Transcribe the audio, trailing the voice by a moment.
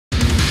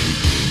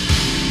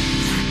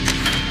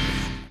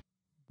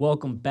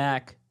Welcome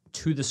back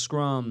to the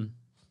Scrum,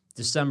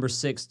 December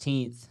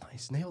 16th.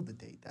 Nice, nailed the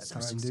date that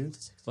time, dude.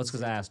 Well,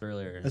 because I asked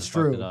earlier. And That's I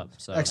fucked true. It up,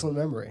 so. Excellent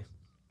memory.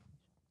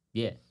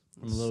 Yeah,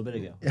 from a little bit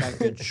ago. Got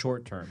good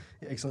short term.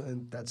 Excellent,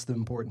 and that's the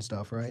important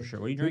stuff, right? For sure.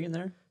 What are you drinking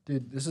there?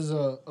 Dude, this is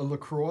a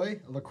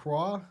LaCroix.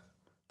 That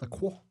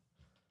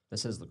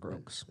says LaCroix.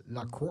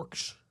 LaCroix.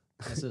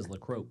 That says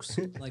LaCroix.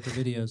 Like the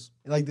videos.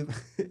 Like the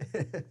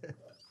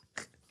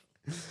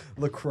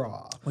LaCroix.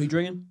 What are you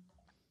drinking?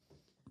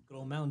 Good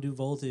old Mountain Dew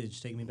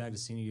Voltage. Taking me back to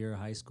senior year of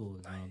high school.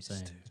 You know what I'm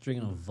saying?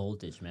 Drinking a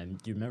Voltage, man.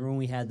 Do you remember when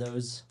we had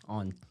those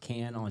on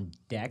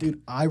deck?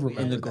 Dude, I remember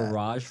in the that.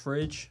 garage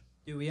fridge.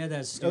 Dude, we had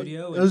that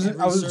studio.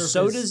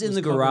 Sodas in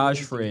the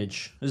garage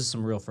fridge. This is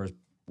some real first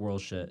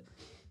world shit.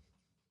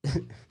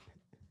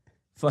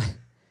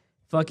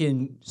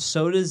 Fucking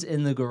sodas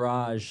in the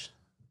garage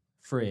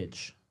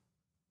fridge.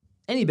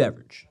 Any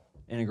beverage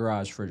in a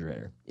garage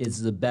refrigerator. It's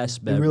the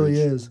best beverage It really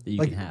is. that you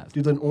like, can have.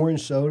 Dude, an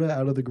orange soda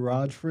out of the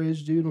garage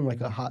fridge, dude, on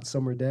like a hot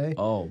summer day.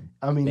 Oh,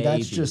 I mean,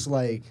 that's baby. just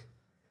like,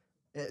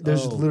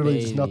 there's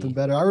literally just nothing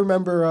better. I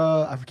remember,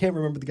 I can't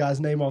remember the guy's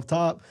name off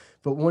top,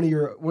 but one of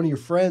your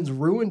friends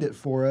ruined it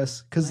for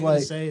us because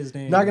like,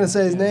 not gonna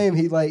say his name.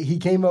 He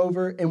came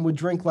over and would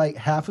drink like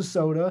half a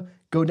soda,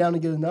 go down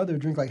and get another,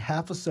 drink like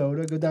half a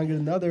soda, go down and get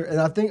another,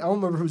 and I don't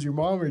remember if it was your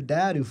mom or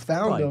dad who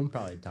found him,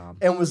 probably Tom,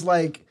 and was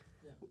like,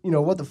 you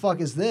know, what the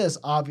fuck is this?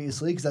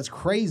 Obviously, because that's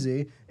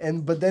crazy.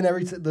 But then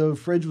the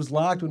fridge was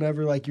locked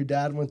whenever like your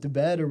dad went to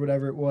bed or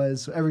whatever it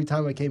was. So every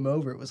time I came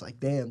over, it was like,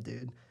 damn,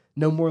 dude,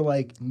 no more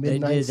like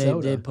midnight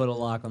soda. They did put a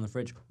lock on the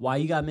fridge. Why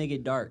you gotta make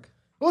it dark?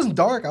 It wasn't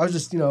dark. I was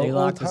just, they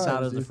locked us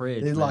out of the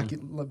fridge. They locked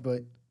it,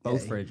 but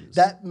both fridges.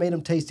 That made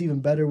them taste even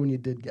better when you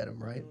did get them,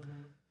 right?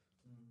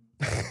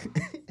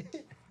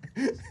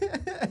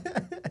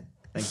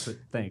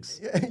 Thanks.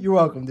 You're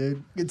welcome,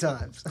 dude. Good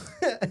times.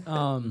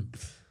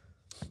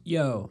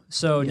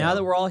 So now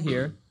that we're all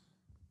here,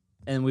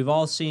 and we've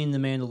all seen The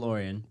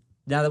Mandalorian,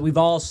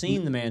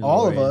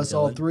 All of us, Dylan,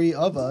 all three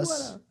of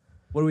us.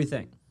 What do we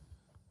think?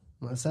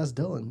 Let's ask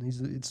Dylan.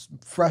 It's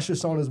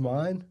freshest on his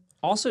mind.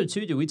 Also,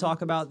 too, did we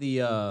talk about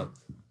the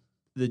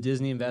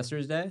Disney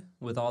Investors Day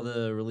with all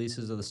the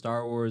releases of the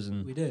Star Wars?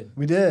 And We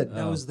did.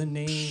 That was the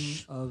name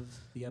of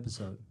the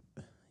episode.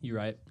 You're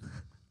right.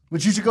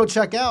 Which you should go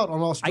check out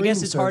on all streaming I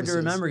guess it's hard to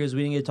services. remember because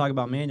we didn't get to talk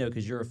about Mando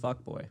because you're a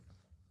fuckboy.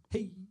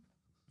 Hey.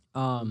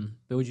 But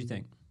what'd you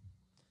think?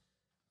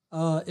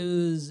 It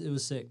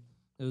was sick.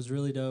 It was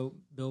really dope.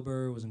 Bill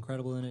Burr was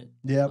incredible in it.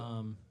 Yep.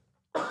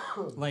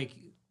 Like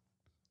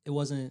it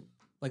wasn't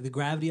like the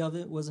gravity of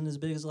it wasn't as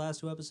big as the last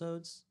two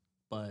episodes,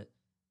 but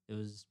it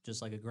was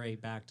just like a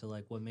great back to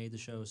like what made the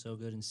show so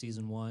good in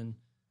season 1,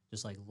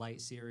 just like light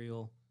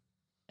serial,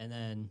 and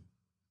then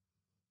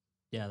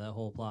that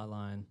whole plot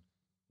line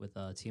with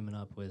teaming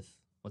up with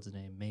what's his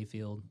name,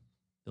 Mayfield,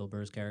 Bill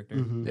Burr's character.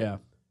 Mm-hmm. Yeah.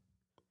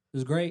 It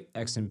was great.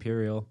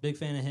 Ex-Imperial. Big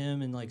fan of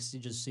him, and like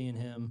just seeing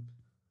him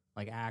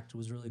like act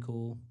was really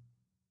cool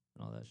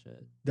and all that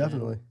shit.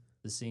 Definitely. And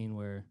the scene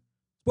where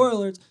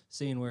spoilers,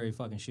 scene where he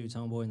fucking shoots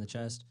homeboy in the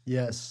chest.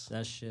 Yes.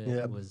 That shit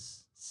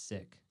was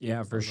sick.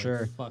 Yeah, for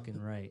sure. Fucking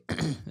right.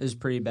 It was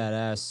pretty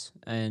badass.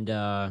 And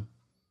I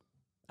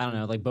don't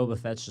know, like Boba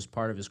Fett's just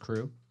part of his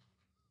crew.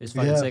 It's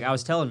fucking sick. I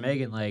was telling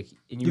Megan, like,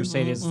 and you were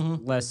saying it's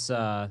less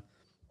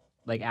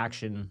like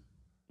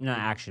not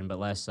action, but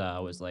less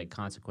was like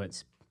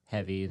consequence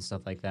heavy and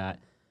stuff like that.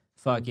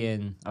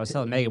 Fucking, I was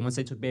telling Megan, once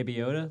they took Baby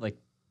Yoda, like,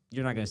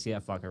 you're not gonna see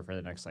that fucker for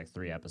the next like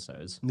 3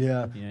 episodes.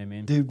 Yeah. You know what I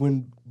mean? Dude,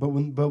 when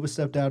Boba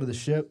stepped out of the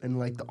ship and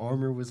like the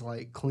armor was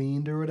like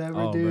cleaned or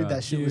whatever, dude,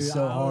 that shit was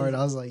so hard.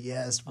 I was like,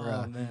 yes, bro.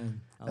 Oh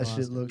man.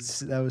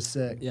 That was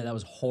sick. Yeah, that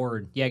was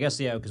horrid. Yeah, I guess,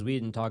 because we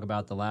didn't talk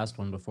about the last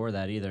one before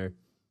that either.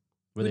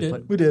 We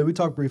did. We did. We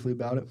talked briefly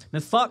about it.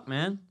 Man, fuck,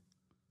 man.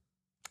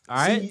 All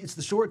right? See, it's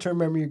the short-term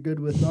memory you're good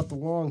with, not the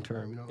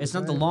long-term. You know It's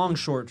not the long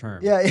short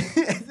term. Yeah,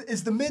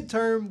 it's the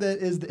midterm that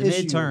is the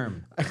issue.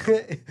 Midterm.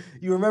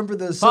 You remember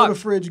the soda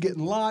fridge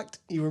getting locked.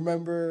 You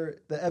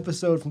remember the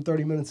episode from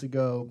 30 minutes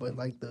ago, but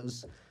like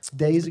those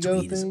days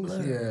ago things.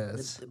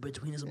 Yes.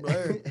 Between is a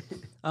blur.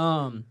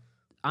 I'm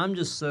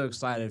just so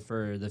excited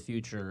for the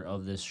future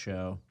of this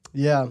show.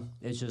 Yeah.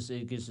 It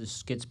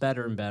just gets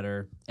better and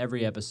better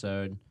every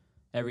episode,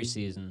 every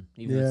season,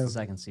 even if it's the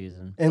second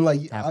season. And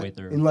like halfway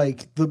through. And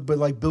like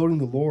building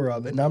the lore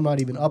of it. And I'm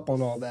not even up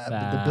on all that,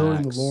 but the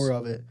building the lore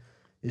of it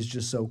is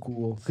just so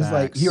cool. Because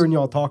like hearing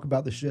y'all talk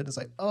about the shit, it's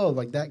like, oh,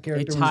 like that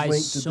character was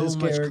linked to this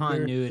character. It ties so much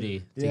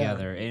continuity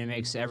together, and it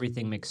makes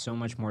everything make so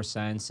much more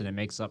sense, and it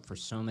makes up for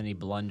so many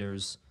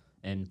blunders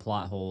and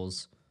plot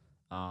holes.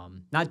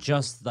 Not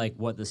just like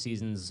what the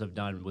seasons have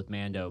done with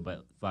Mando,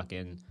 but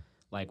fucking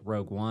like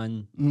Rogue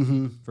One,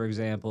 for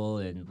example,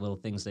 and little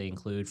things they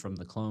include from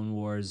the Clone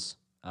Wars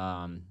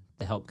to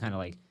help kind of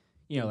like,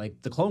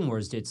 like the Clone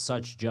Wars did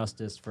such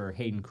justice for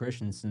Hayden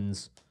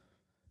Christensen's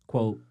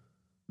quote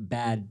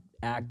bad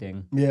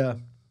acting. Yeah.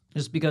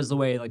 Just because the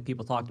way like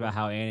people talked about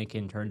how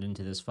Anakin turned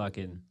into this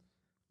fucking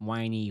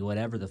whiny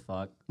whatever the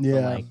fuck.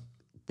 Yeah.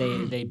 But,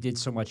 like they did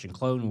so much in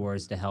Clone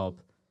Wars to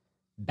help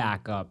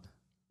back up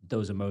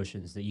those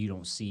emotions that you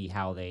don't see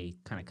how they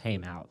kind of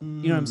came out. You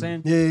know what I'm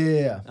saying?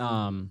 Yeah.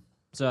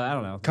 So I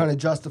don't know. Kind of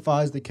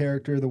justifies the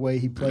character the way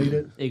he played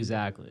it.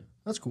 Exactly.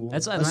 That's cool.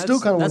 That's still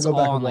kind of want to go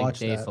back and watch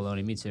Dave that.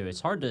 Filoni. Me too. It's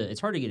hard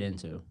to get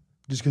into.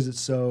 Just because it's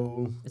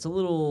so. It's a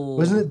little.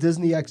 Wasn't it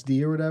Disney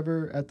XD or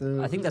whatever at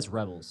the? I think that's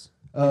Rebels.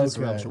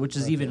 Okay. Which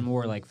is even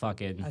more like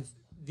fucking.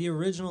 The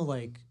original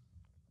like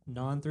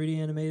non 3D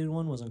animated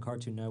one was on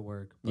Cartoon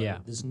Network. But yeah.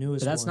 This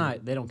newest. But that's one,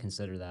 not. They don't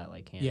consider that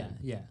like canon.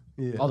 Yeah.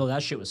 Although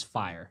that shit was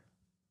fire.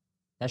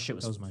 That shit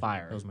was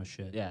fire. That was my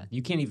shit. Yeah,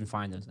 you can't even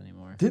find those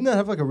anymore. Didn't that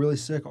have like a really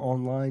sick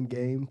online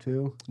game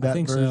too? That I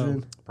think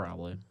version? so.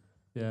 Probably.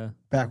 Yeah.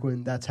 Back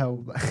when that's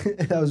how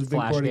that was a big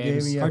Flash part of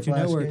games. gaming. Yeah, Cartoon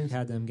Flash Network games.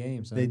 had them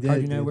games. They did.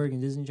 Cartoon Network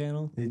and Disney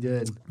Channel. They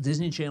did.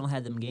 Disney Channel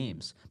had them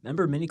games.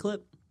 Remember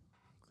Miniclip?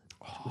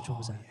 Which one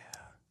was that?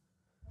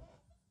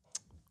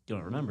 You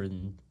don't remember,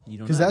 then you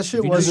don't. Because that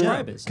shit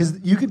wasn't. Because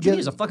you could get.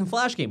 It's a fucking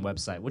Flash game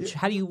website. Which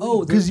how do you?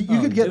 Because you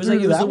could get.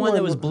 It was the one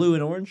that was blue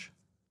and orange.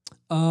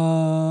 Yeah.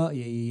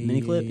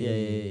 Miniclip.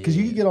 Yeah. Because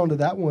you could get onto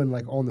that one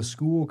like on the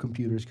school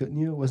computers, couldn't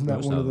you? Wasn't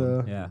that one of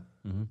the? Yeah.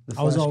 Mm-hmm. The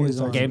I was Flash always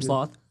games on Game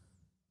Sloth.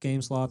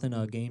 Game Sloth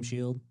and Game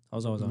Shield. I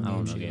was always on I don't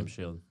Game know Shield. Game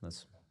Shield.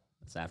 That's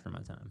after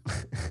my time.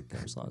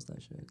 Game Sloth's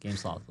that shit. Game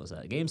Sloth was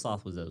that. Game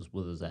Sloth was those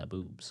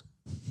boobs.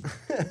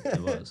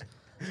 It was.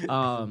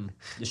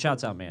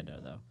 Shouts out Mando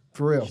though.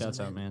 For real. Shouts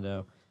out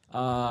Mando.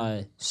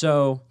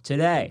 So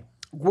today.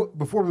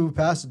 Before we move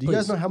past it, do you Please.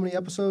 guys know how many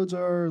episodes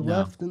are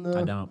left in the?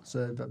 I don't.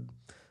 So I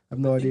have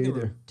no idea There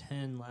either. were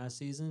 10 last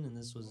season, and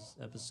this was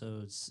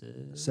episode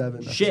 6.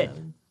 7. Shit.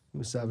 It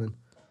was 7.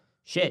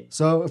 Shit.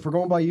 So if we're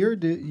going by your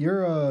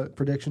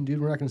prediction,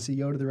 dude, we're not going to see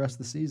Yoda the rest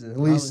of the season. At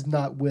least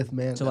not with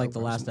Mando. To like the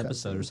for last some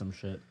episode or cutscenes. some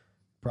shit.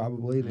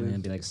 Probably, And then dude.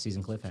 it'd be like a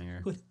season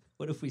cliffhanger.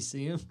 What if we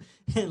see him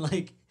and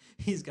like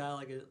he's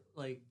got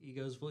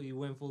he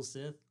went full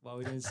Sith while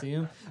we didn't see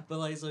him, but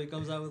like so he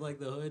comes out with like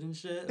the hood and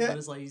shit, but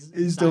it's like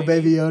he's still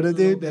tiny, Baby Yoda, little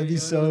dude. Baby That'd be Yoda,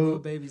 so. little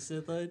baby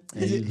Sith hood.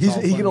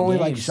 Yeah, He can only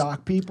like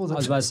shock people. I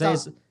was about to say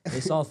Stop.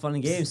 it's all fun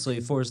and games till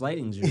you force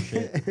lightnings your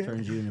shit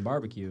turns you into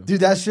barbecue.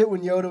 Dude, that shit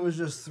when Yoda was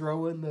just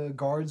throwing the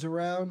guards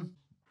around,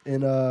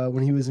 and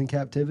when he was in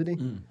captivity.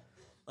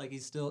 Like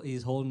he's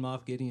holding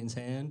Moff Gideon's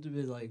hand,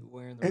 like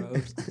wearing the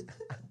robes.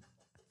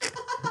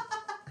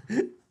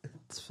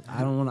 I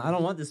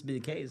don't want this to be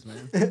the case,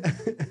 man.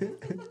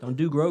 Don't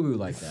do Grogu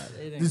like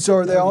that. Dude,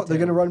 so they're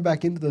gonna run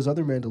back into those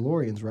other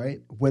Mandalorians, right?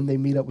 When they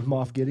meet up with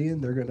Moff Gideon,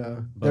 they're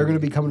gonna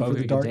be coming for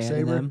the dark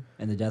saber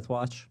and the Death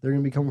Watch. They're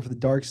gonna be coming for the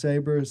dark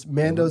sabers.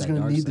 Mando's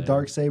gonna need the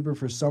dark saber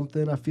for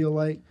something. I feel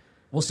like.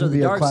 Well, so It'll the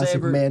be a dark classic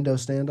saber, Mando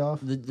standoff.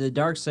 the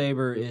dark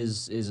saber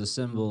is a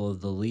symbol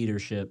of the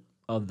leadership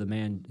of the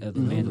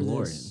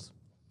Mandalorians.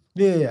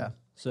 Yeah.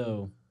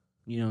 So,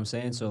 you know what I'm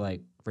saying? So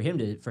like for him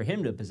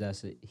to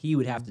possess it, he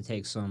would have to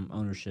take some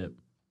ownership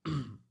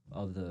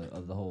of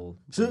the whole.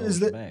 So is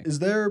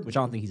there which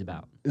I don't think he's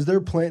about. Is their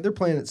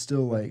planet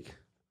still like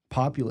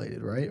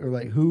populated, right? Or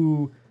like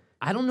who?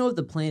 I don't know if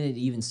the planet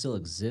even still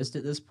exists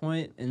at this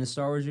point in the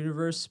Star Wars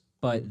universe,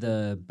 but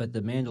the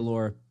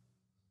Mandalore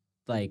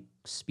like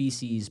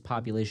species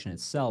population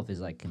itself is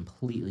like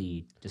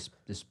completely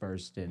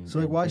dispersed and. So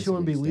like, why she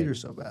want to be basically leader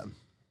so bad?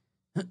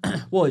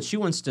 Well, she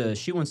wants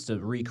to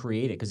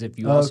recreate it because if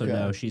you also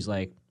know she's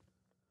like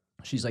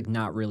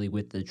not really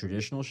with the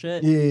traditional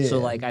shit. Yeah. So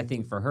like I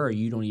think for her,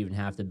 you don't even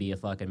have to be a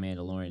fucking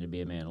Mandalorian to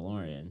be a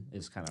Mandalorian.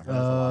 Is kind of her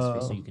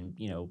philosophy. So you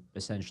can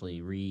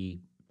essentially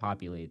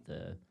repopulate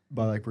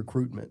by like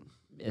recruitment.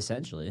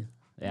 Essentially.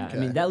 Yeah, Okay. I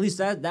mean, at least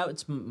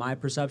that's my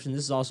perception.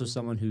 This is also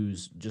someone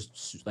who's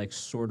just like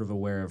sort of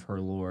aware of her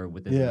lore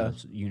within the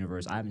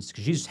universe. Because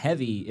she's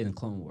heavy in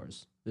Clone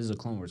Wars. This is a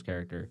Clone Wars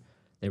character.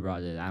 They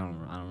brought it. I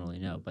don't really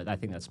know, but I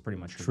think that's pretty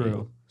much her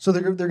deal. So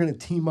they're gonna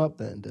team up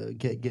then to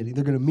get Gideon.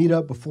 They're gonna meet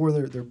up before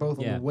they're both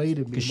on the way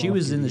to meet. Because she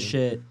was in the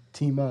shit.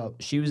 Team up.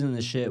 She was in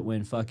the shit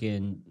when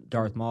fucking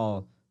Darth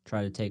Maul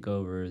tried to take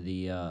over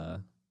the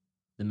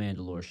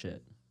Mandalore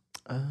shit.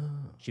 Oh.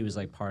 She was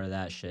like part of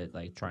that shit,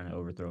 like trying to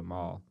overthrow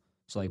Maul.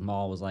 So like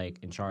Maul was like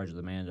in charge of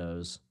the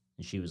Mandos,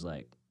 and she was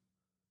like,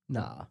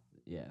 nah,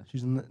 yeah,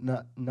 she's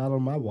not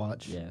on my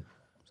watch. Yeah.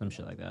 Some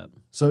shit like that.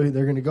 So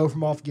they're going to go from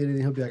Moff Gideon.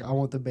 He'll be like, I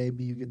want the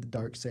baby. You get the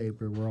dark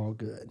saber. We're all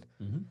good.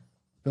 Mm-hmm.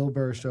 Bill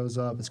Burr shows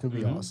up. It's going to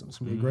be awesome. It's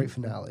going to be a great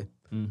finale.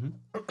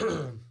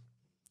 Mm-hmm.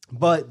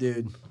 But,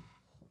 dude,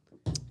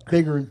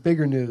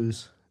 bigger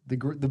news. The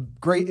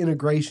great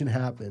integration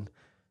happened.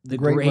 The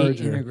great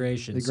merger.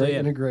 integration. The great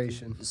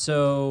integration.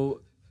 So,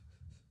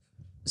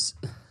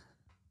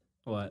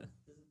 what?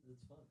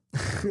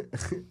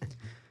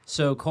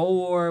 So Cold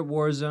War,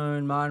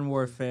 Warzone, Modern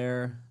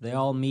Warfare, they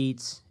all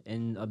meet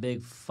in a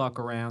big fuck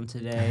around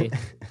today,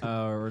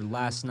 or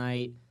last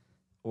night,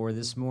 or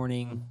this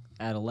morning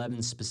at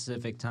 11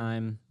 specific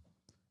time,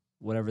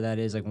 whatever that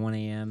is, like 1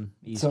 a.m.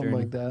 Eastern. Something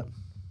like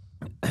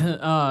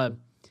that.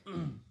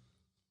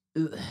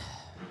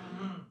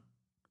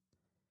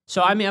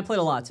 So I mean, I played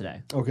a lot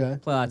today. Okay.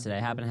 Played a lot today.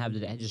 Happened to have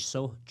today. Just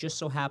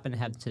so happened to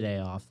have today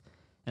off,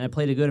 and I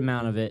played a good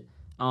amount of it.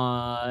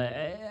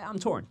 I'm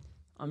torn.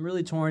 I'm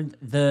really torn.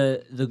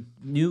 The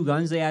new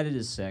guns they added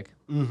is sick.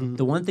 Mm-hmm.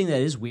 The one thing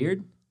that is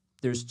weird,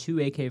 there's 2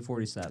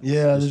 AK-47s.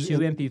 Yeah, there's 2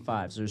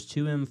 MP5s. There's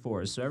 2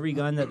 M4s. So every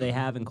gun that they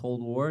have in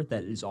Cold War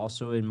that is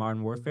also in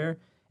Modern Warfare,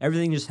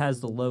 everything just has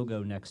the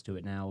logo next to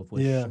it now of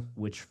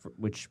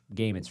which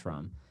game it's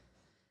from.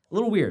 A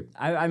little weird.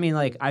 I mean,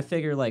 like, I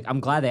figure, like, I'm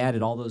glad they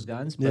added all those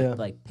guns, but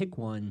like, pick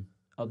one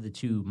of the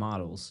 2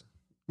 models.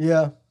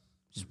 Yeah,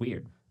 just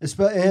weird.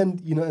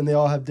 And and they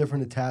all have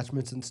different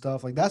attachments and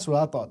stuff. Like, that's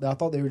what I thought. I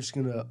thought they were just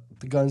gonna,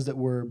 the guns that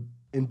were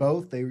in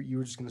both, you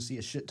were just gonna see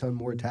a shit ton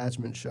more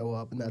attachments show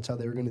up, and that's how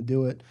they were gonna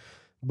do it.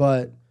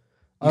 But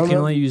you can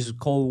only use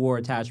Cold War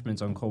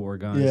attachments on Cold War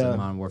guns and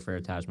Modern Warfare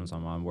attachments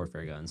on Modern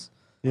Warfare guns.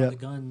 Yeah. Are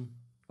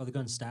the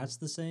gun stats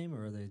the same,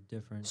 or are they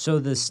different? So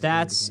the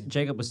stats,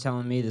 Jacob was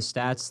telling me, the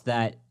stats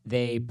that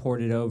they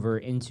ported over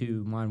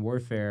into Modern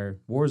Warfare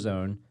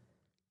Warzone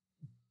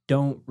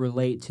don't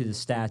relate to the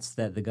stats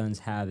that the guns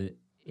have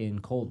in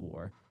Cold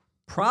War.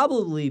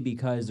 Probably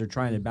because they're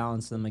trying to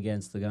balance them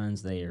against the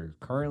guns they are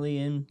currently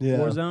in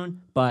Warzone,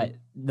 but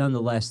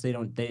nonetheless, they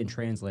didn't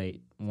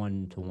translate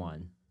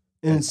 1-to-1.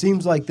 And it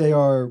seems like they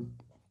are,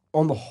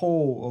 on the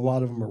whole, a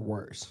lot of them are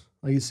worse.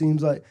 Like, it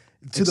seems like,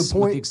 to the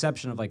point, with the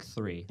exception of like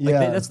 3. Like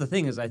that's the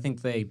thing, is I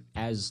think they,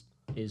 as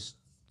is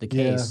the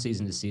case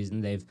season to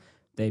season,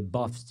 they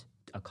buffed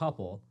a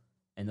couple,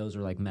 and those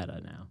are like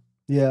meta now.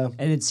 Yeah.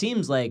 And it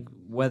seems like,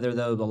 whether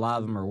though a lot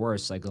of them are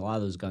worse, like a lot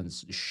of those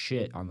guns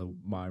shit on the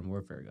Modern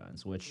Warfare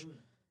guns, which,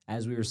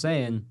 as we were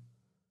saying,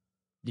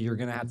 you're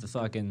gonna have to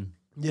fucking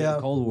get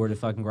Cold War to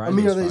fucking grind. I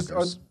mean,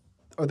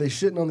 are they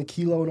shitting on the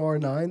Kilo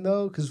and R9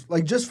 though? Because,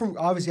 like, just from,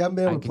 obviously I haven't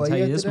been able to play yet. I can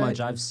tell you this much: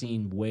 I've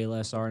seen way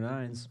less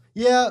R9s.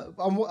 Yeah,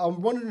 I'm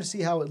wondering to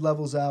see how it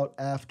levels out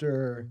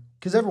after,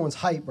 because everyone's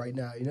hype right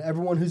now.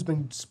 Everyone who's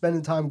been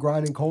spending time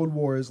grinding Cold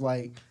War is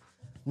like,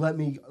 let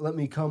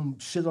me come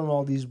shit on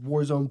all these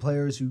Warzone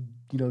players who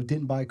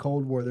didn't buy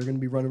Cold War. They're going to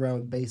be running around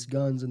with base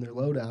guns and their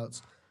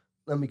loadouts.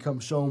 Let me come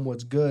show them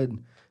what's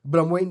good. But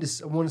I want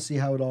to see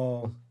how it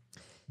all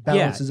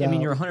balances out. I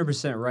mean, you're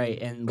 100%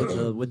 right. And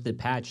with the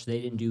patch,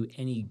 they didn't do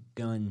any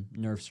gun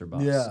nerfs or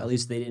buffs. Yeah. At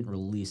least they didn't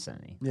release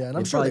any. Yeah, and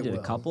I'm sure they did will.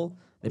 A couple.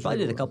 They probably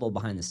did a couple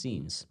behind the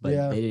scenes, but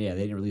they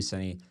didn't release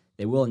any.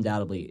 They will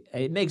undoubtedly.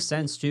 It makes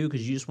sense too,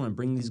 because you just want to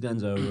bring these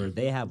guns over.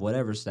 They have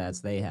whatever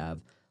stats they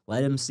have.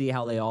 Let them see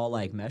how they all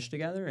like mesh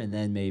together, and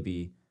then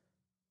maybe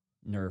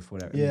nerf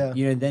whatever. Yeah,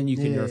 then you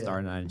can nerf the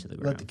R9 into the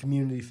ground. Let the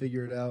community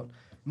figure it out.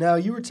 Now,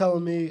 you were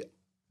telling me,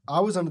 I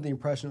was under the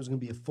impression it was going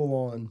to be a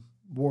full-on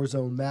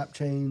Warzone map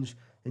change,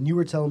 and you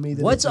were telling me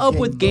that what's up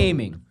with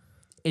gaming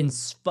and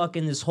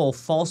fucking this whole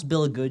false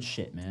bill of goods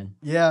shit, man?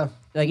 Yeah,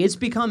 like, it's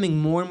becoming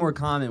more and more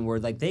common where,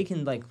 like, they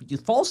can, like,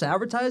 false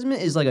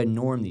advertisement is like a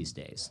norm these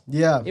days.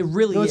 Yeah, it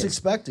really is. It's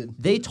expected.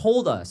 They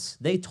told us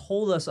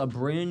a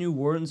brand new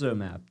Warzone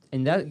map,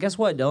 and guess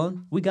what,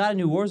 Dylan? We got a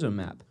new Warzone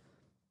map.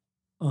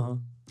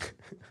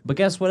 But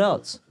guess what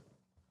else?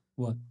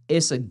 What?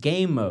 It's a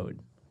game mode.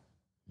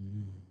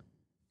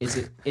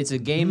 It's a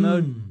game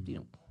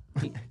mode.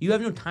 You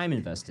have no time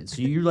invested,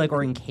 so you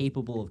are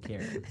incapable of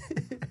caring.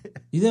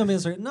 You think I'm being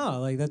sarcastic? No,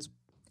 like, that's.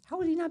 How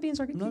would he not being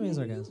sarcastic? I'm not being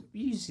sarcastic.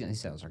 He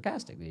sounds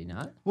sarcastic, did he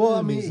not? Well,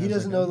 I mean, he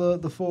doesn't know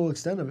the full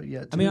extent of it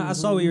yet. I mean, I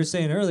saw what you were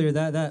saying earlier.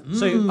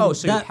 So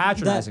you're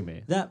patronizing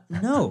me. That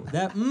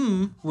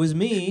was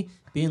me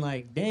being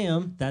like,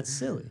 damn, that's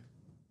silly.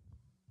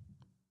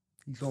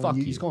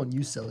 He's calling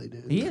you silly,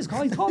 dude. He is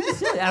calling me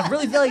silly. I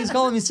really feel like he's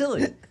calling me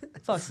silly.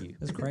 Fuck you.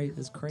 That's great.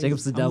 That's crazy.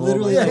 Jacob's the devil.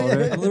 I'm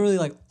literally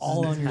like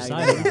all on your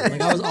side about it.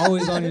 Like, I was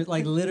always on your,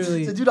 like,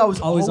 literally. So, dude, I was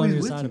always on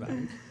your side about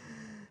it.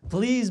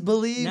 Please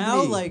believe me.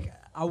 Now, like,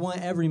 I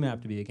want every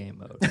map to be a game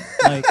mode.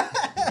 Like,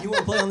 you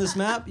want to play on this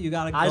map, you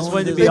gotta. I just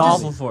want it to be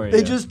awful for you.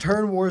 They just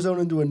turn Warzone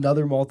into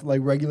another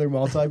regular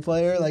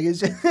multiplayer. Like,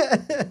 it's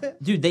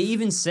just dude. They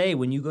even say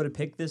when you go to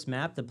pick this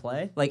map to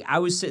play. Like, I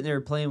was sitting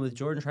there playing with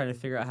Jordan trying to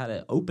figure out how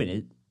to open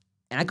it,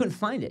 and I couldn't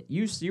find it.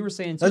 You were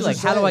saying too, like,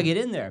 how do I get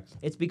in there?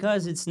 It's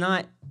because it's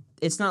not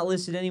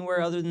listed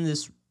anywhere other than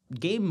this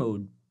game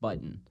mode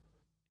button.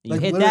 You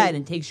hit that, and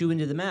it takes you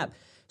into the map.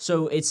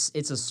 So it's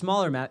a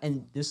smaller map,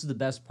 and this is the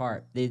best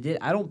part.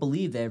 I don't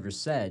believe they ever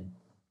said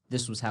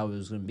this was how it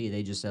was going to be.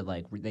 They just said,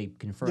 like, they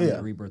confirmed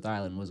that Rebirth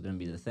Island was going to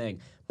be the thing.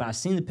 But I've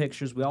seen the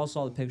pictures. We all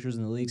saw the pictures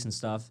in the leaks and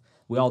stuff.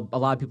 A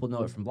lot of people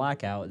know it from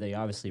Blackout. They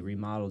obviously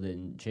remodeled it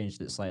and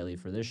changed it slightly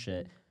for this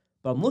shit.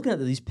 But I'm looking at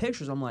these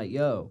pictures. I'm like,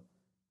 yo,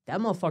 that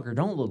motherfucker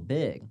don't look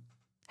big.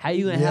 How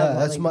you gonna have?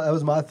 Yeah, that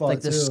was my thought. Like,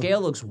 the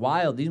scale looks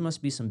wild. These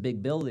must be some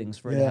big buildings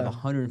for it to have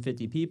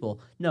 150 people.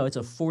 No, it's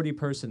a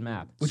 40-person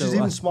map, which is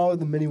even smaller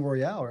than Mini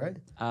Royale,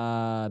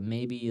 right?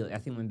 Maybe I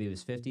think maybe it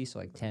was 50, so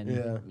like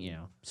 10.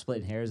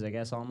 Splitting hairs, I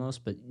guess,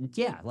 almost. But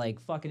yeah, like,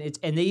 fucking it's.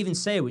 And they even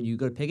say when you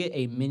go to pick it,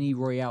 a Mini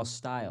Royale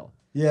style.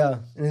 Yeah,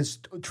 and it's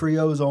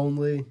trios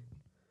only.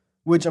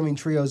 Which, I mean,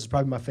 trios is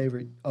probably my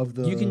favorite of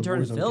the. You can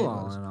turn Warzone Phil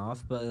on and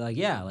off, but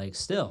like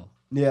still.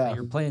 Yeah, like,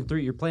 you're playing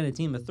 3. You're playing a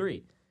team of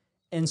 3.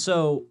 And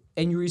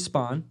you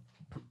respawn.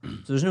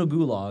 So there's no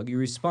gulag. You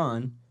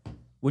respawn,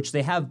 which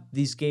they have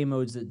these game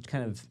modes that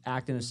kind of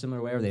act in a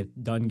similar way, or they've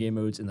done game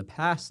modes in the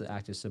past that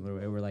act in a similar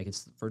way, where like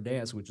it's for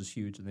dance, which is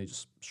huge, and they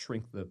just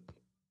shrink the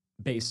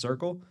base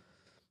circle.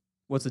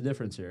 What's the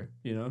difference here?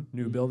 You know,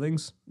 new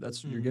buildings.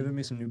 That's you're giving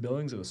me some new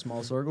buildings in a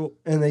small circle.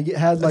 And they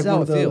had like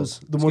one of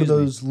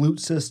those loot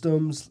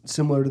systems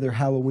similar to their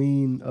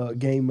Halloween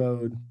game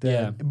mode.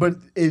 But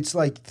it's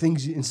like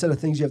things instead of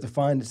things you have to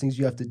find, it's things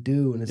you have to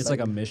do, and it's like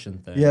a mission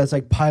thing. Yeah, it's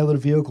like pilot a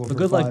vehicle. But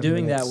good luck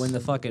doing that when the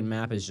fucking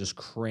map is just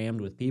crammed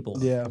with people.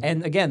 Yeah.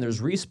 And again,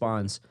 there's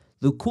respawns.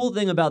 The cool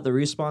thing about the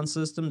respawn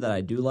system that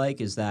I do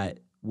like is that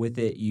with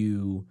it,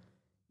 you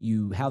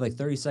have like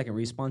 30-second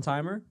respawn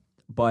timer.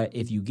 But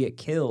if you get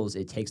kills,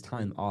 it takes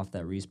time off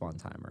that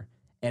respawn timer.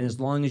 And as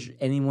long as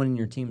anyone in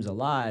your team's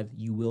alive,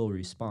 you will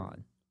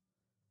respawn.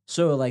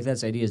 So, like,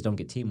 that's the idea is don't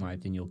get team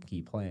wiped and you'll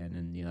keep playing.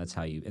 And, you know, that's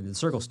how you... And the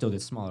circle still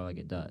gets smaller like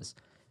it does.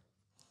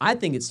 I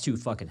think it's too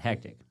fucking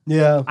hectic.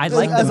 Yeah. I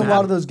like as a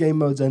lot of those game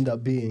modes end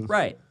up being.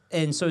 Right.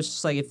 And so it's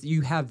just like, if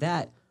you have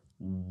that,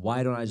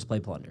 why don't I just play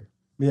Plunder?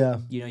 Yeah.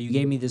 You know, you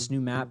gave me this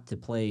new map to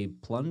play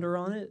Plunder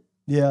on it.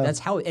 Yeah. That's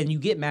how... And you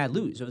get mad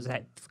loot. So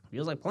that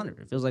feels like Plunder.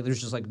 It feels like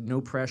there's just, like,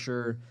 no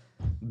pressure...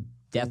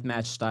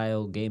 deathmatch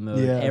style game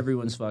mode. Yeah.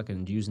 Everyone's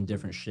fucking using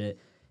different shit.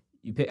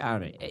 You pick. I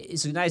don't know.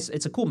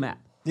 It's a cool map.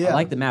 Yeah. I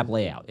like the map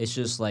layout. It's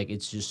just like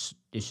it's just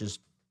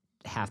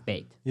half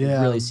baked. Yeah.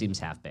 It really seems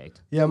half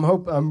baked. Yeah,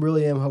 I'm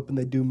really hoping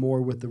they do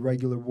more with the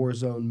regular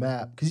Warzone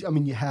map because I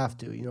mean you have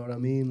to. You know what I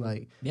mean?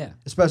 Like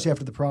especially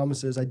after the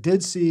promises. I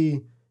did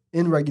see.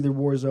 In regular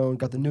Warzone,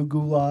 got the new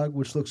Gulag,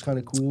 which looks kind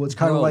of cool. It's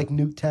kind of like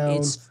Nuketown.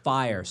 It's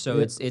fire. So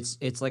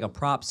it's like a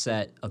prop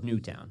set of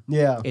Nuketown.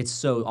 Yeah. It's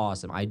so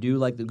awesome. I do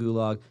like the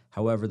Gulag.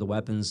 However, the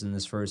weapons in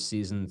this first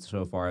season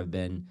so far have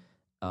been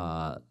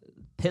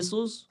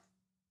pistols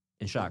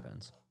and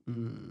shotguns.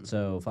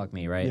 So fuck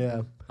me, right?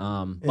 Yeah.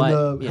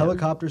 But the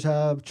helicopters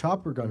have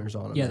chopper gunners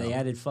on them. Yeah, now. they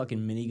added fucking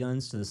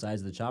miniguns to the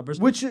sides of the choppers,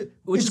 which is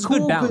cool,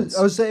 good balance.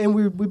 I was saying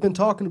we've been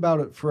talking about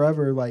it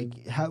forever.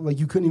 Like how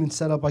you couldn't even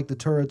set up like the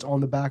turrets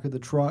on the back of the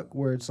truck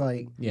where it's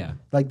like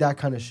like that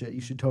kind of shit. You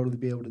should totally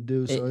be able to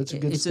do. So it's a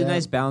good. It's a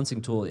nice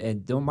balancing tool.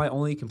 And my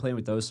only complaint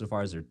with those so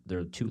far is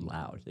they're too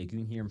loud. Like you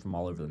can hear them from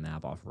all over the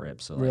map off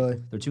rip. So like,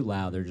 they're too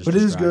loud. They're just. But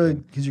it is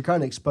good because you're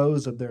kind of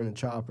exposed up there in a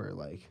chopper.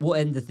 Like well,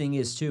 and the thing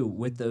is too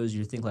with those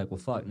you think like well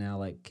fuck now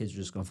like kids are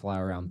just gonna fly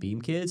around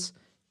beam kids.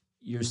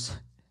 You're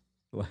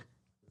what?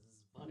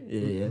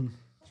 Yeah.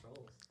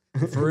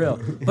 For real.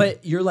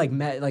 But you're like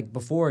like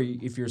before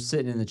if you're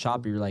sitting in the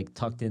chopper you're like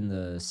tucked in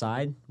the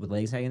side with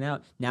legs hanging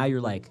out. Now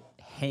you're like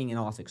hanging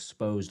off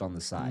exposed on the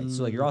side.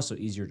 So like you're also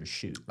easier to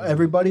shoot.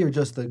 Everybody or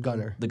just the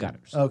gunner? The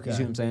gunners. Okay. You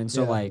see what I'm saying?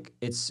 So like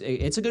it's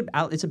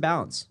a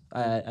balance.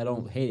 I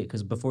don't hate it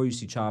because before you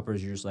see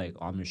choppers you're just like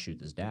oh, I'm gonna shoot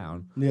this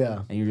down.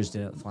 Yeah. And you're just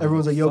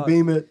everyone's like yo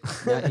beam it.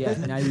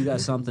 Now you got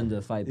something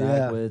to fight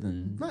back with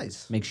and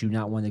makes you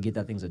not want to get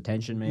that thing's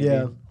attention maybe.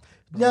 Yeah.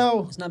 Now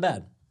it's not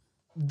bad.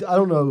 I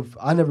don't know if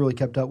I never really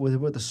kept up with it,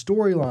 but the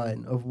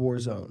storyline of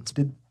Warzone,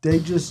 did they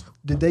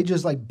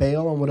just like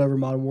bail on whatever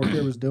Modern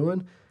Warfare was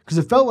doing? Because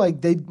it felt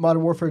like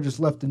Modern Warfare just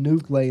left the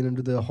nuke laying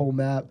under the whole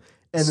map,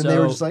 and then they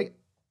were just like,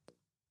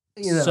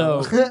 you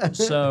know.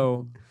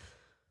 So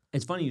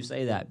it's funny you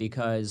say that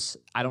because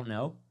I don't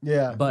know.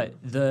 Yeah. But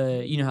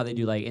you know how they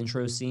do like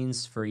intro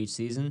scenes for each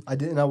season? I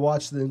did, and I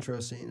watched the intro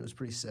scene. It was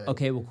pretty sick.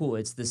 Okay, well, cool.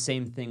 It's the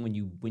same thing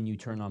when you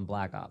turn on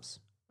Black Ops.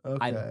 Okay.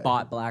 I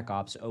bought Black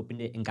Ops,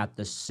 opened it, and got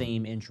the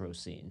same intro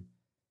scene.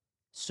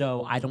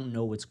 So I don't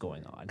know what's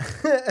going on.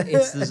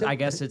 It's this, I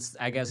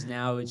guess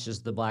now it's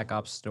just the Black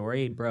Ops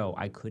story, bro.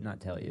 I could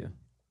not tell you.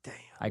 Damn.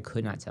 I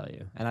could not tell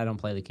you, and I don't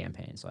play the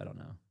campaign, so I don't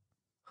know.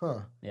 Huh?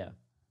 Yeah,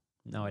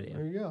 no idea.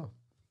 There you go.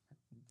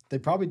 They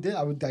probably did.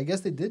 I guess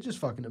they did just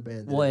fucking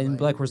abandon. Well,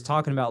 and like we're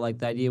talking about, like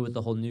the idea with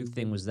the whole nuke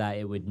thing was that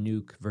it would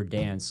nuke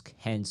Verdansk,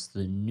 hence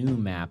the new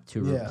map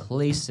to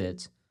replace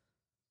it.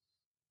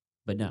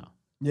 But no.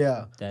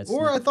 Yeah. I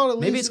thought at least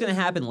maybe it's going to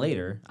happen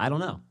later. I don't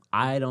know.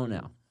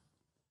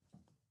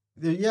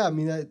 Yeah, I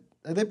mean,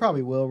 they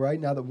probably will, right?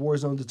 Now that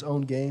Warzone's its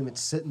own game,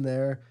 it's sitting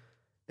there.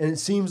 And it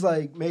seems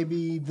like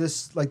maybe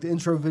this, like the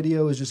intro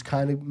video is just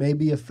kind of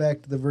maybe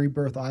affect the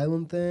Rebirth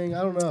Island thing.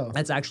 I don't know.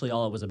 That's actually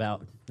all it was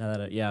about. Now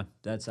that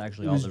that's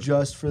actually all. It was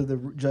just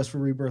for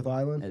Rebirth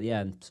Island.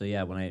 Yeah. So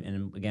yeah, when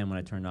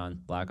I turned on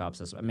Black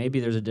Ops,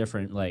 maybe there's a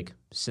different like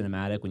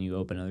cinematic when you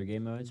open other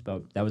game modes,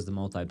 but that was the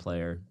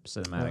multiplayer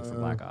cinematic for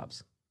Black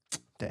Ops.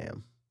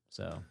 Damn.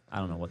 So I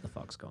don't know what the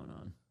fuck's going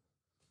on.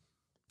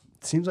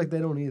 Seems like they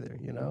don't either,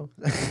 you know?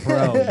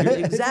 Bro,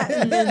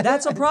 exactly, man,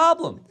 that's a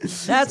problem.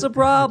 That's a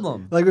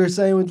problem. Like we were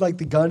saying with like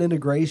the gun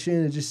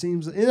integration, it just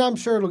seems, and I'm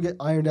sure it'll get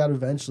ironed out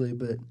eventually,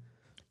 but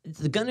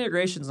the gun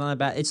integration's not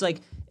bad. It's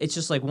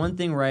just like one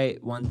thing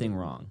right, one thing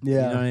wrong. Yeah.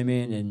 You know what I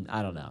mean? And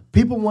I don't know.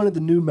 People wanted the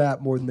new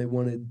map more than they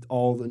wanted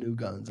all the new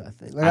guns, I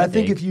think. Like I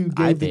think if you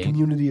gave the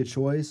community a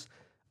choice,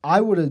 I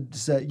would have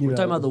said, We're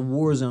talking about the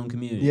Warzone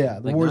community. Yeah,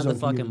 the Warzone not the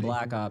fucking community.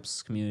 Black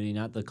Ops community,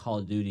 not the Call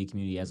of Duty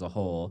community as a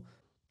whole.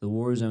 The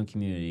Warzone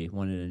community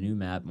wanted a new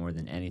map more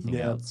than anything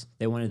else.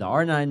 They wanted the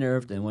R9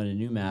 nerfed. They wanted a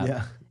new map.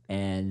 Yeah.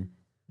 And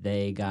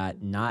They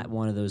got not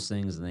one of those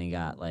things, and they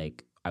got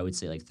like I would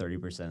say like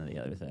 30% of the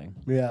other thing.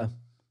 Yeah,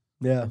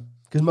 yeah.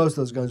 Because most of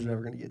those guns are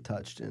never going to get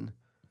touched in.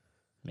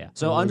 Yeah.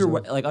 So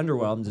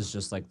underwhelmed is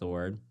just like the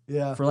word.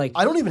 Yeah. For like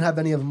I don't even have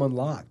any of them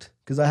unlocked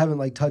because I haven't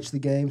like touched the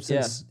game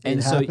since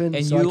it happened.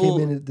 And so I came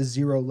in at the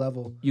 0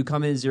 level. You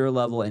come in at 0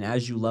 level, and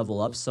as you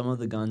level up, some of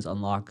the guns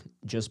unlock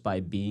just by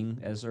being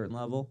at a certain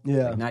level.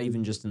 Yeah. Like not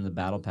even just in the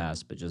battle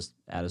pass, but just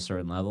at a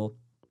certain level.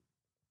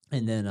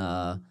 And then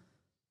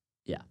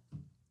yeah.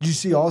 Did you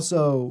see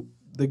also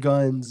the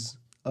guns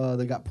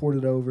that got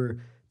ported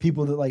over?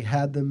 People that like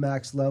had them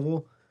max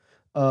level.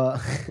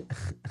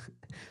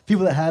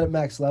 People that had it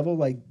max level,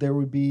 like there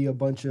would be a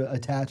bunch of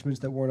attachments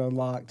that weren't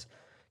unlocked,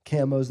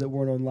 camos that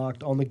weren't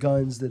unlocked on the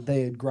guns that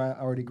they had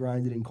already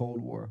grinded in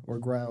Cold War or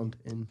ground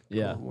in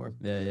Cold War.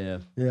 Yeah.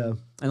 Yeah. And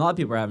a lot of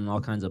people are having all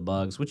kinds of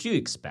bugs, which you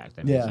expect.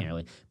 I mean, you can't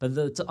really.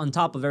 But on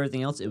top of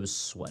everything else, it was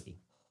sweaty.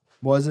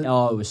 Was it?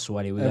 Oh, it was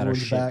sweaty. We got our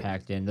shit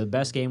packed in. The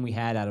best game we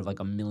had out of like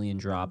 1 million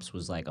drops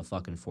was like a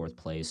fucking 4th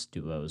place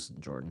duos.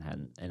 Jordan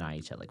had, and I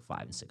each had like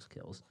 5 and 6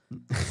 kills.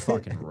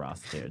 Fucking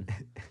rough, dude.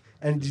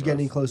 And did you get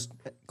any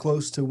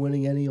close to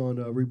winning any on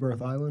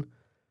Rebirth Island?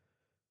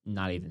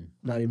 Not even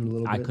a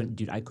little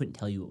bit. I couldn't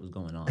tell you what was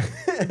going on.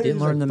 Didn't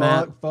learn the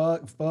map.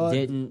 Fuck.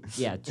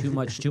 Too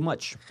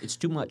much. It's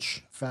too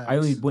much. Facts. I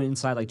only went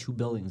inside like 2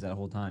 buildings that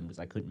whole time because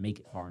I couldn't make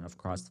it far enough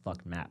across the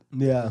fucking map.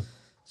 Yeah.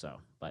 So,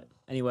 but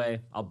anyway,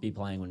 I'll be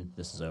playing when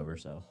this is over.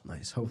 So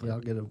nice. Hopefully, I'll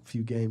get a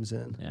few games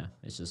in. Yeah,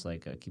 it's just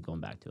like keep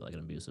going back to it like an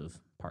abusive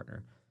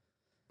partner.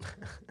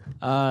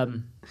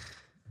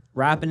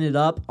 Wrapping it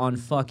up on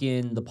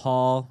fucking the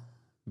Paul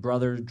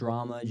brothers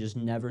drama just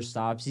never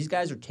stops. These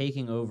guys are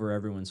taking over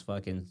everyone's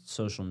fucking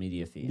social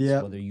media feeds,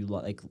 whether you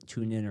like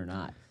tune in or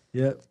not.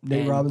 Yep.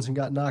 Nate Robinson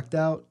got knocked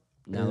out.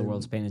 Now the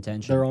world's paying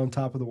attention. They're on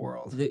top of the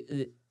world.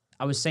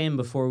 I was saying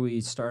before we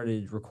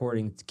started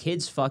recording, the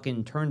kid's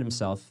fucking turned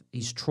himself.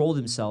 He's trolled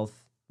himself.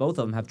 Both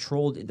of them have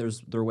trolled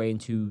their way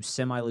into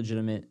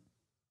semi-legitimate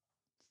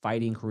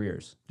fighting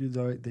careers. Dude,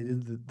 they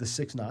did the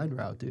 6ix9ine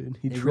route, dude.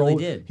 He really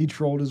did. He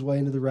trolled his way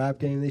into the rap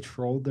game. They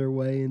trolled their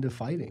way into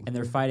fighting. And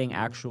they're fighting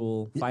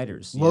actual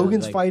fighters.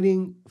 Logan's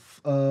fighting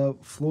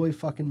Floyd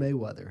fucking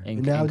Mayweather.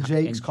 And now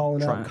Jake's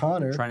calling out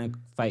Connor. Trying to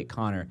fight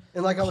Connor.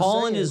 And like I was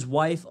calling saying, his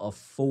wife a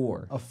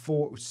 4. A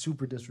 4,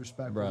 super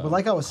disrespectful. Bro. But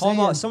like I was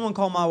saying. Someone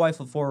call my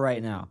wife a 4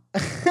 right now.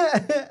 You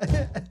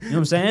know what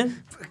I'm saying?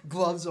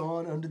 Gloves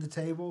on, under the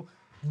table.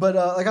 But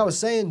like I was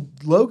saying,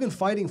 Logan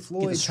fighting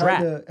Floyd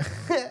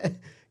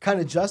kind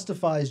of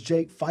justifies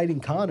Jake fighting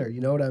Connor.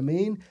 You know what I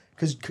mean?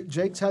 Because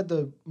Jake's had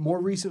the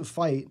more recent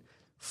fight.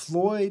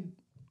 Floyd,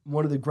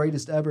 one of the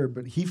greatest ever,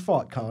 but he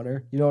fought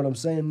Connor. You know what I'm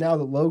saying? Now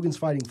that Logan's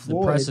fighting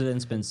Floyd, the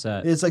precedent's been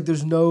set. It's like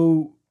there's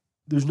no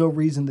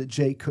reason that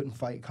Jake couldn't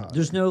fight Connor.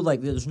 There's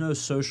no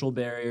social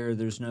barrier.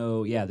 There's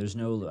no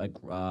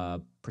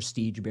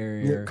prestige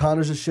barrier. Yeah,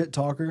 Connor's a shit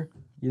talker.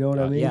 You know what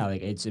I mean? Yeah,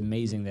 like it's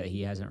amazing that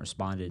he hasn't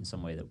responded in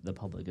some way that the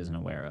public isn't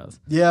aware of.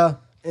 Yeah,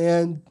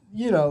 and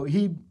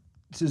he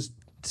just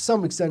to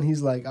some extent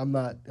he's like, I'm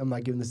not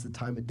giving this the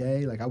time of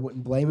day. Like I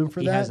wouldn't blame him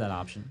for that. He has that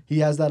option. He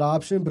has that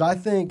option, but I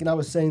think, and I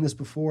was saying this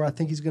before, I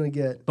think he's gonna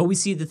get. But we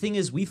see the thing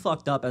is we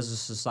fucked up as a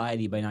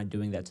society by not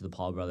doing that to the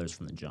Paul brothers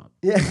from the jump.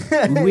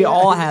 Yeah, we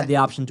all had the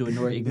option to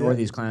ignore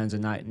these clowns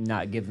and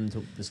not give them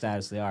to the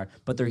status they are.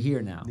 But they're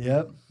here now.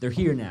 Yep, they're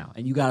here now,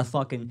 and you gotta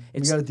fucking.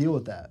 We gotta deal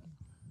with that.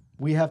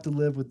 We have to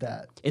live with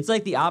that. It's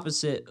like the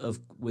opposite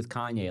with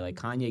Kanye. Like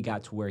Kanye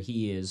got to where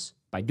he is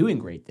by doing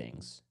great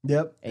things.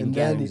 Yep. And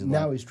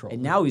now he's trolling.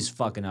 And now he's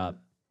fucking up.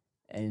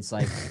 And it's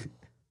like,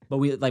 but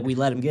we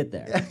let him get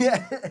there.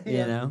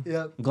 You know?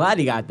 Yep. I'm glad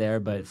he got there,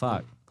 but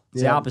fuck.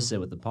 It's the opposite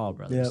with the Paul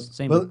brothers.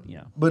 Yep.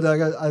 Same, But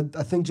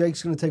I think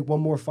Jake's going to take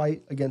one more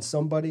fight against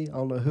somebody. I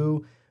don't know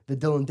who. The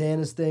Dylan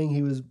Dennis thing,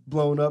 he was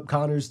blowing up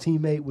Connor's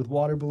teammate with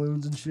water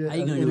balloons and shit. How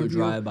you going to do a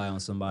drive-by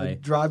on somebody?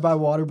 Drive-by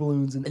water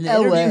balloons in And the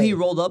LA. interview he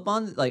rolled up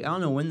on, like, I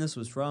don't know when this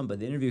was from, but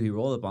the interview he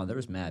rolled up on, there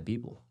was mad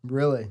people.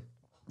 Really?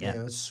 Yeah.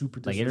 That's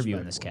super disrespectful. Like,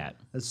 interviewing this cat.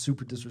 That's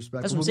super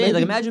disrespectful. That's what I'm saying.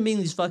 Like, imagine being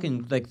these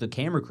fucking, like, the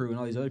camera crew and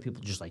all these other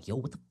people just like, yo,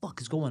 what the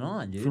fuck is going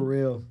on, dude? For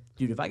real.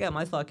 Dude, if I got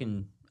my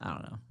fucking, I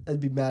don't know.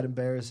 That'd be mad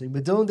embarrassing.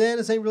 But Dylan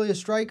Dennis ain't really a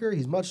striker.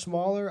 He's much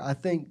smaller. I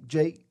think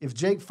if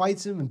Jake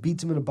fights him and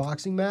beats him in a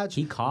boxing match,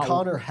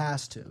 Connor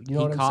has to. You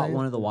know what I'm saying? He caught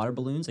one of the water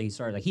balloons.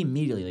 Like, he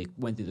immediately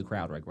went through the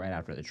crowd right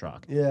after the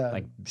truck. Yeah.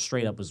 Like,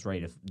 straight up was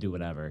ready to do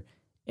whatever.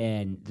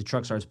 And the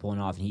truck starts pulling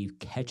off, and he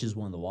catches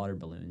one of the water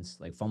balloons,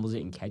 like fumbles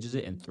it and catches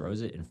it and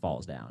throws it and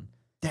falls down.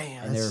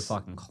 Damn. And they were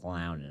fucking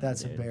clowning.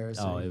 That's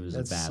embarrassing. Oh, it was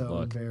a bad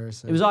look.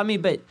 Embarrassing. It was on me,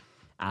 but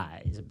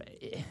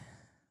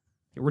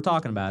we're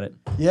talking about it.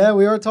 Yeah,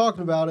 we are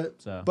talking about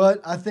it. So.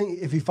 But I think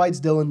if he fights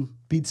Dylan,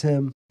 beats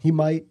him, he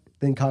might.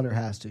 Then Connor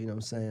has to. You know what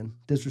I'm saying?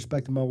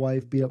 Disrespecting my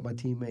wife, beat up my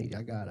teammate.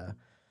 I gotta.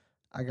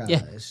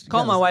 Yeah.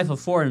 Call my wife a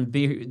 4 and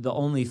be the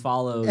only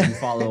follow you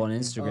follow on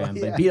Instagram.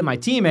 But beat up my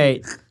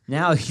teammate.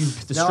 Now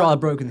the straw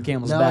broken the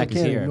camel's back is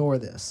here. I can't ignore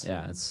this.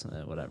 Yeah, it's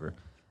whatever.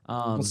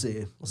 We'll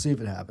see. We'll see if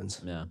it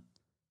happens. Yeah.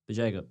 But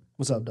Jacob,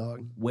 what's up,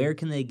 dog? Where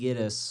can they get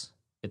us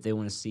if they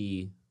want to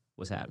see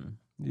what's happening?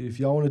 If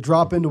y'all want to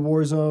drop into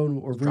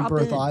Warzone or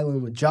Rebirth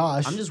Island with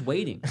Josh, I'm just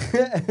waiting.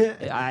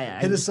 I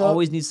just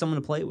always need someone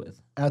to play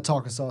with. At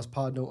Talkin Sauce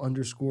Pod, no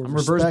underscore. I'm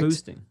reverse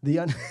boosting.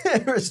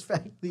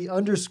 Respect the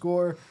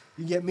underscore.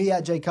 You get me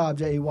at JCobb,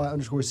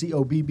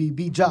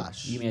 JAY_COBBB.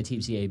 Josh. You get me at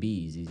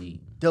TeamCAB,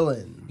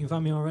 Dylan. You can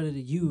find me on Reddit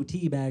at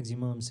UTBags, you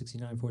mom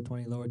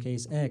 69420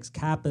 lowercase x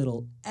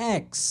capital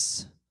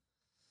X.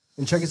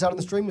 And check us out on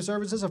the streaming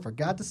services. I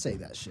forgot to say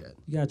that shit.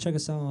 You gotta check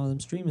us out on them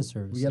streaming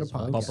services. We got a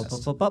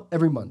podcast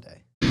every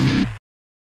Monday.